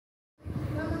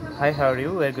Hi, how are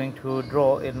you? We're going to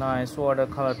draw a nice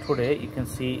watercolor today. You can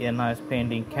see a nice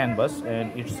painting canvas,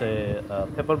 and it's a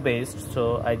paper based,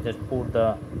 so I just put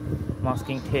the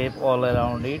masking tape all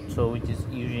around it, so which is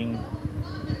using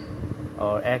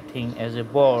or acting as a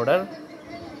border.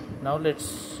 Now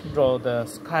let's draw the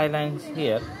skylines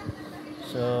here.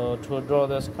 So to draw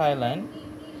the skyline,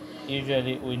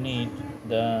 usually we need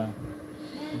the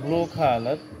blue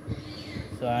color,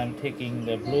 so I'm taking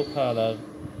the blue color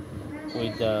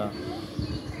with the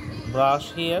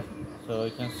brush here. So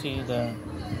you can see the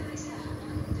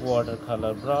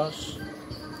watercolor brush.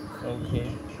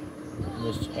 Okay,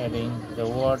 just adding the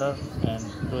water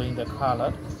and doing the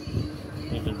color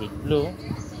little bit blue.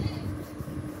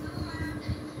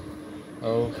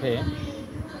 Okay,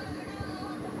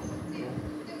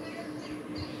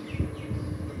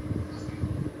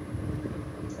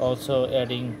 also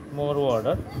adding more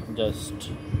water,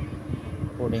 just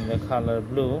putting the color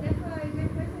blue.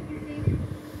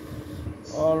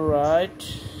 All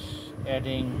right,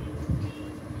 adding.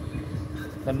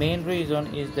 The main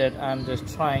reason is that I'm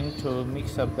just trying to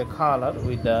mix up the color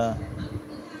with the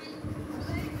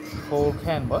whole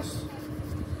canvas,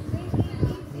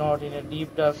 not in a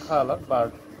deep dark color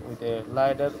but with a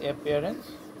lighter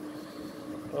appearance.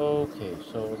 Okay,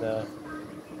 so the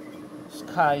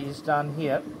sky is done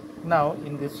here. Now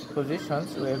in these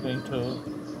positions we are going to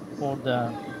put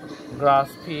the grass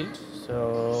field.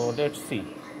 So let's see.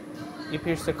 If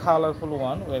it's a colorful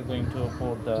one, we're going to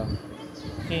put the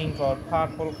pink or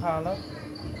purple color.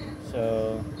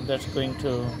 So we're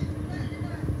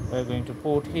going to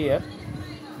put here.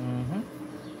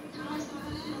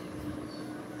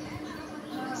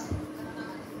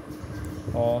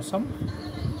 Awesome.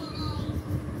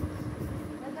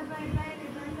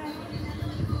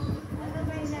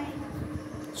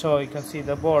 So you can see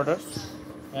the borders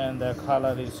and the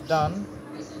color is done.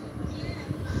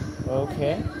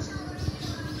 Okay,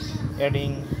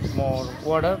 adding more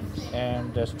water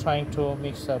and just trying to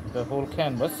mix up the whole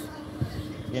canvas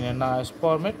in a nice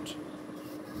format.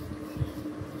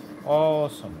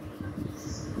 Awesome.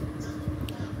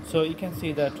 So you can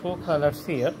see the two colors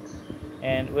here,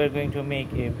 and we're going to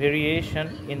make a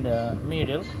variation in the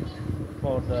middle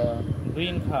for the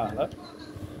green color.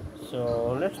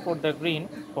 So let's put the green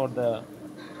for the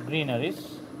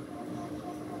greeneries.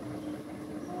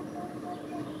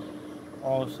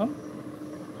 Awesome.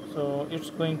 So it's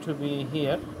going to be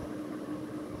here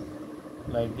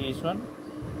like this one.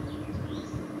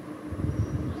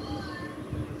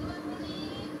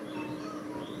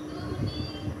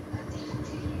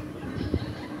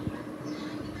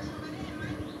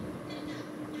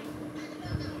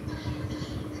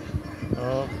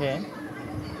 Okay,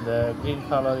 the green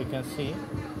color you can see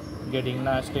getting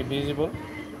nicely visible.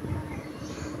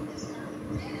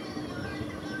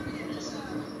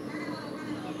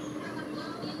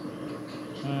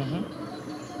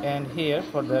 And here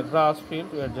for the grass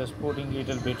field, we are just putting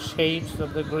little bit shades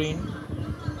of the green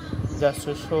just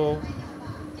to show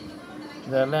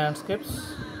the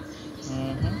landscapes.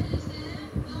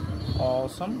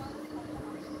 Awesome.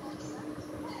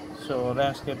 So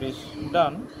landscape is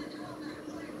done,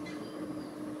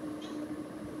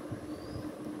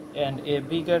 and a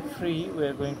bigger tree we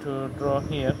are going to draw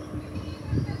here.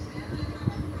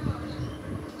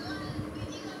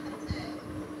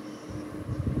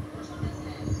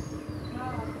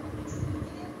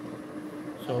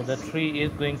 So the tree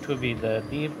is going to be the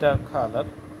deep dark color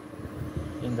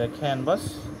in the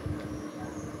canvas.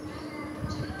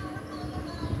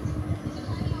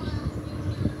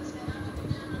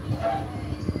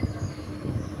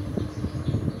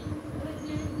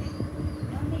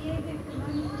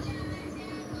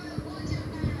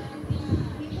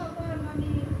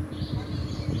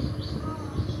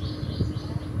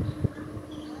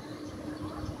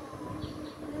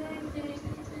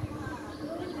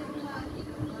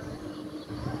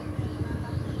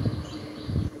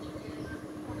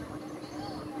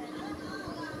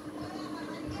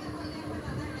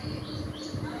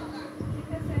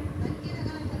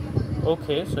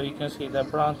 Okay, so you can see the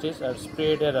branches are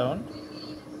spread around.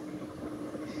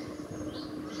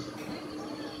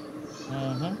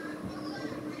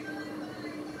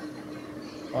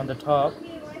 On the top.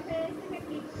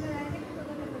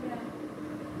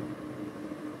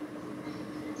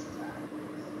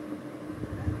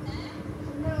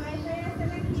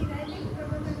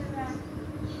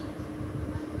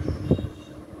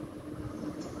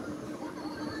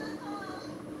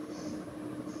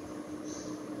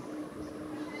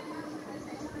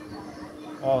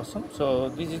 Awesome. So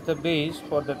this is the base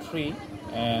for the tree,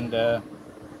 and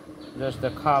just the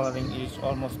coloring is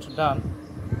almost done.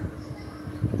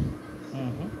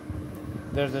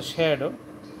 There's a shadow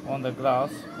on the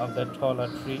grass of the taller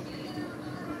tree.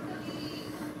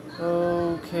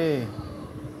 Okay,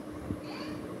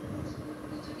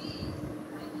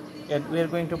 and we are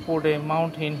going to put a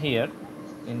mountain here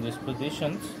in these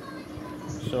positions,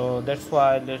 so that's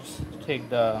why let's take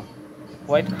the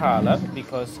white color,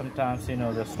 because sometimes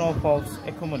the snowfalls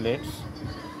accumulates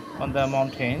on the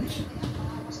mountains,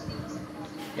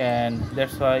 and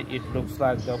that's why it looks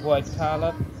like the white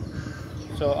color.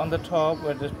 So on the top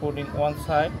we're just putting one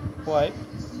side white,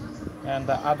 and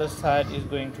the other side is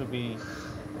going to be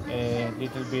a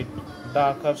little bit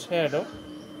darker shadow.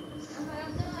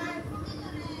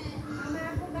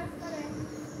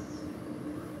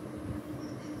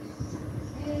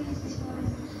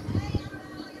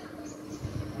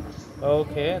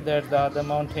 Okay, there's the other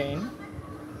mountain.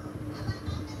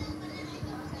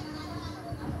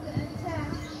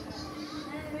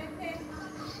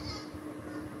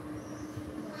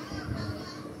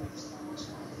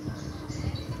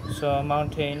 So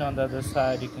mountain on the other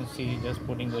side, you can see just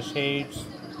putting the shades.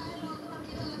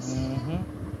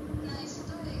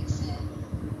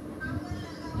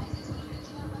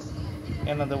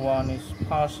 Another one is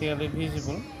partially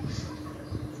visible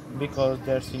because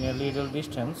that's in a little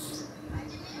distance.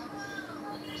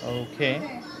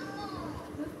 Okay.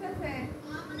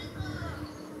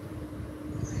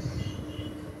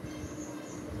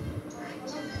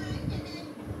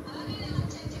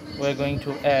 We're going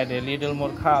to add a little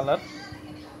more color,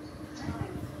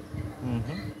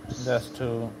 just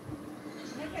to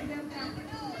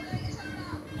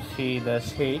see the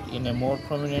shade in a more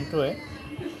prominent way.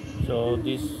 So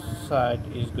this side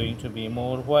is going to be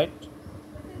more white.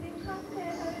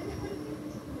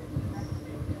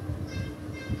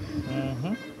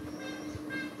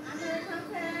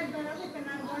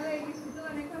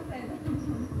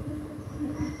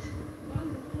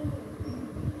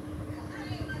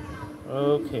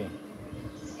 Okay.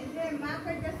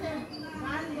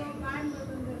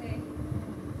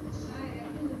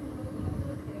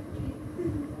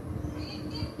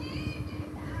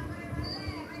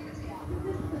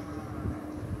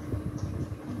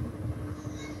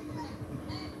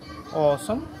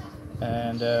 Awesome.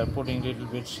 And putting little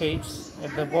bit shades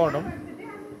at the bottom.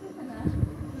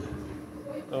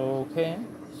 Okay,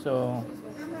 so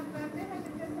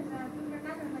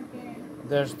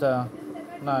there's the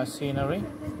nice scenery,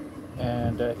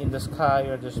 and in the sky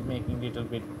you're just making little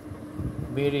bit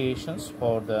variations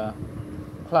for the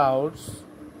clouds.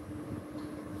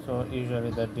 So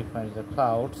usually that defines the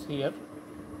clouds here.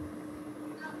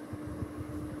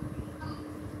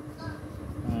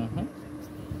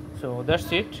 So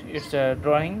that's it. It's a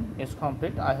drawing is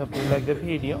complete. I hope you like the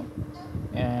video,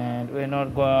 and we're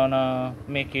not gonna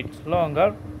make it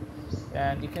longer,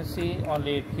 and you can see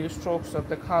only a few strokes of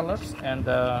the colors and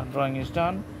the drawing is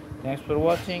done. Thanks for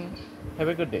watching. Have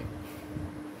a good day.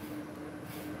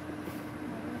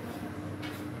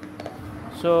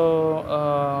 So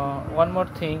one more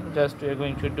thing, just we're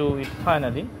going to do it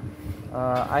finally.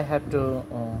 I have to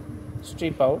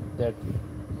strip out that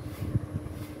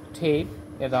tape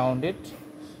around it,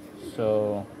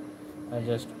 so I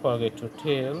just forget to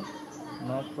tell.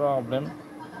 No problem,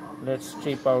 let's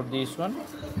strip out this one.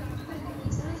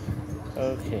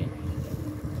 Okay,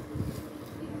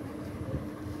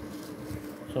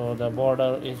 so the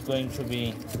border is going to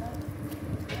be,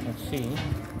 let's see,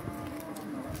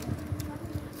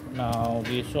 now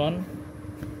this one.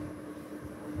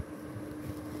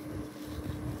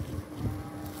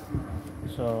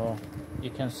 So you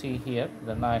can see here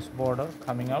the nice border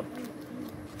coming out.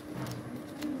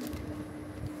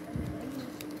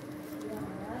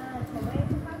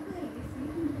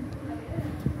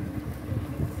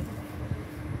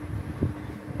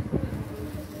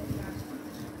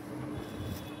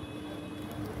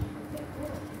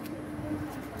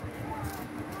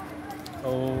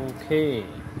 Okay,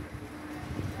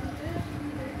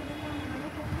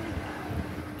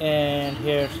 and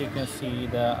here you can see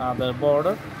the other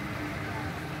border.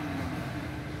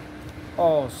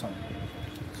 Awesome.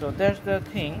 So that's the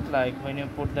thing, like when you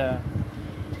put the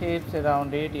tapes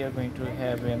around it, you're going to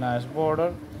have a nice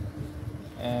border,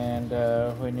 and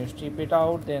when you strip it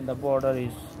out, then the border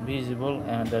is visible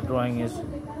and the drawing is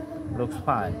looks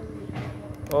fine.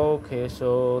 Okay,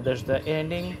 so that's the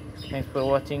ending. Thanks for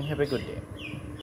watching. Have a good day.